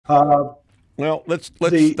Well, let's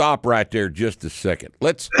The stop right there just a second.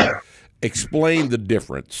 Let's explain the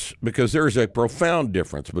difference, because there's a profound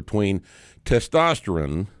difference between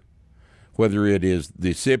testosterone, whether it is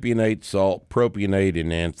the cypionate salt, propionate,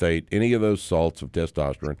 enanthate, any of those salts of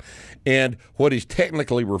testosterone, and what is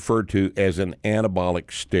technically referred to as an anabolic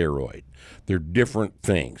steroid. They're different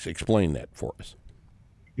things. Explain that for us.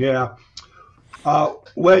 Yeah.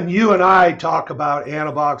 When you and I talk about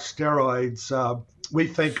anabolic steroids, we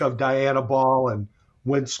think of Dianabol and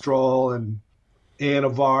Winstrol and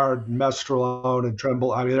Anavar, and Mestrolone, and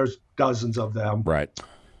Tremble. I mean, there's dozens of them. Right.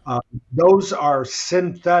 Those are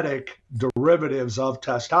synthetic derivatives of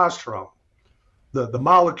testosterone. The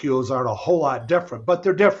molecules aren't a whole lot different, but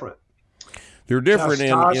they're different. They're different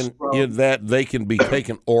Testosterone- in that they can be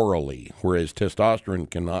taken orally, whereas testosterone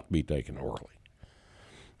cannot be taken orally.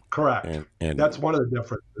 Correct. And That's one of the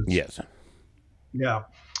differences. yes. Yeah.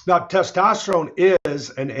 Now, testosterone is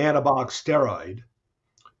an anabolic steroid,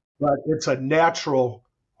 but it's a natural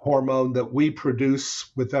hormone that we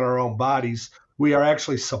produce within our own bodies. We are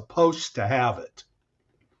actually supposed to have it.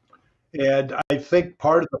 And I think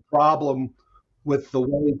part of the problem with the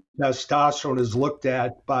way testosterone is looked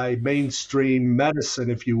at by mainstream medicine,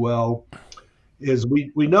 if you will, is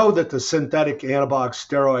we know that the synthetic anabolic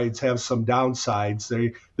steroids have some downsides.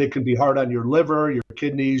 They can be hard on your liver, your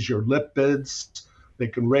kidneys, your lipids. They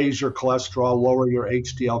can raise your cholesterol, lower your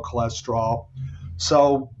HDL cholesterol.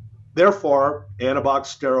 So therefore, anabolic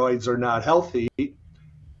steroids are not healthy.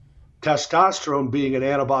 Testosterone, being an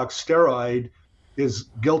anabolic steroid, is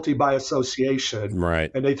guilty by association. Right.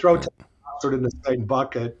 And they throw testosterone in the same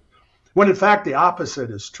bucket, when in fact the opposite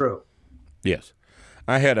is true. Yes.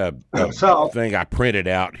 I had a So- thing I printed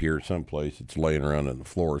out here someplace. It's laying around on the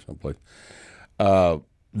floor someplace. The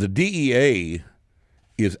DEA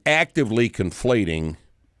is actively conflating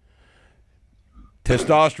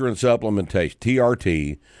testosterone supplementation,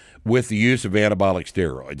 TRT, with the use of anabolic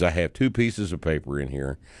steroids. I have two pieces of paper in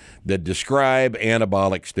here that describe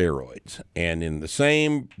anabolic steroids. And in the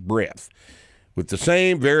same breath, with the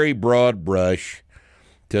same very broad brush,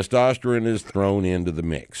 testosterone is thrown into the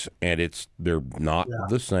mix, and they're not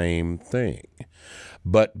the same thing.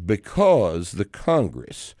 But because the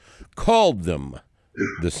Congress called them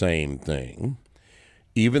the same thing,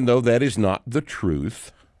 even though that is not the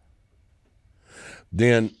truth,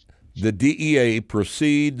 then the DEA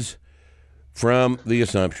proceeds from the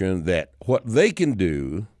assumption that what they can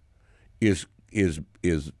do is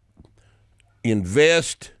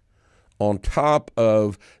invest on top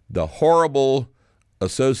of the horrible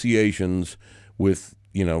associations with,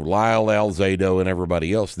 Lyle Alzado and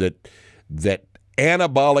everybody else that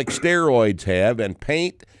anabolic steroids have, and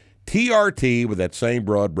paint TRT with that same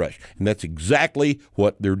broad brush. And that's exactly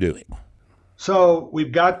what they're doing. So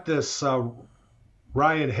we've got this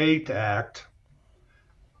Ryan Haight Act,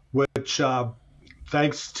 which,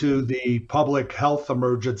 thanks to the public health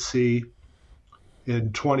emergency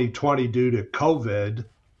in 2020 due to COVID,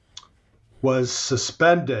 was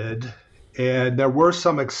suspended. And there were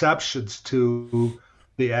some exceptions to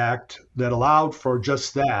the act that allowed for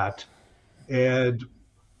just that. And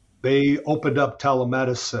they opened up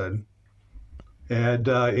telemedicine and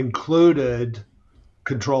included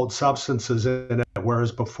controlled substances in it,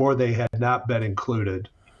 whereas before they had not been included.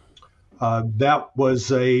 That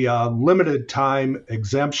was a limited time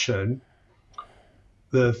exemption.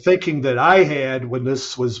 The thinking that I had when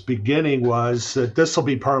this was beginning was that this will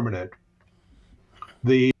be permanent.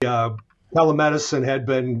 The telemedicine had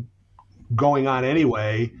been going on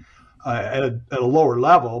anyway at a lower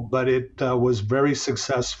level, but it was very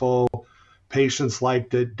successful. Patients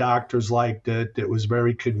liked it, doctors liked it. It was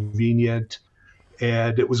very convenient,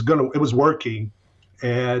 and it was working.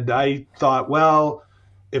 And I thought, well,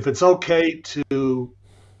 if it's okay to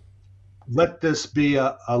let this be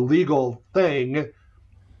a legal thing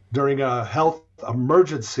during a health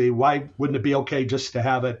emergency, why wouldn't it be okay just to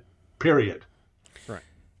have it, period?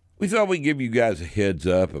 We thought we'd give you guys a heads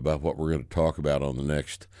up about what we're going to talk about on the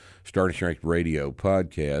next Starting Strength Radio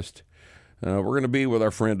podcast. We're going to be with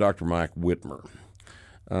our friend Dr. Mike Whitmer.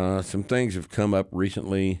 Some things have come up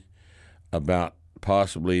recently about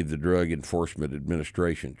possibly the Drug Enforcement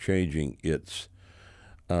Administration changing its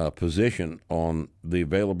position on the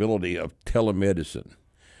availability of telemedicine,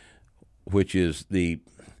 which is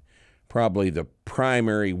probably the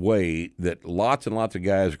primary way that lots and lots of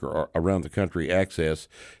guys around the country access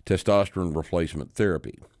testosterone replacement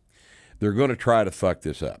therapy. They're going to try to fuck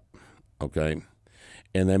this up, okay?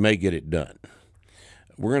 And they may get it done.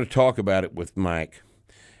 We're going to talk about it with Mike,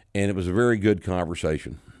 and it was a very good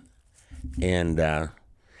conversation. And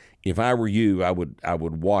if I were you, I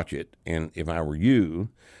would watch it, and if I were you,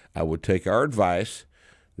 I would take our advice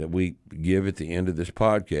that we give at the end of this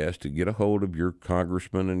podcast to get a hold of your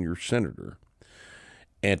congressman and your senator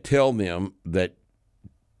and tell them that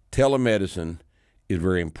telemedicine is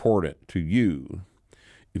very important to you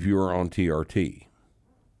if you are on TRT.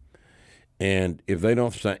 And if they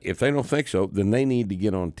don't think so, then they need to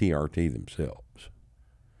get on TRT themselves.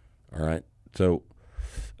 All right. So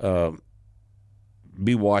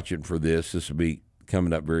be watching for this. This will be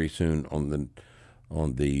coming up very soon on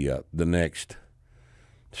the next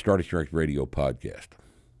Starting Strength Radio podcast.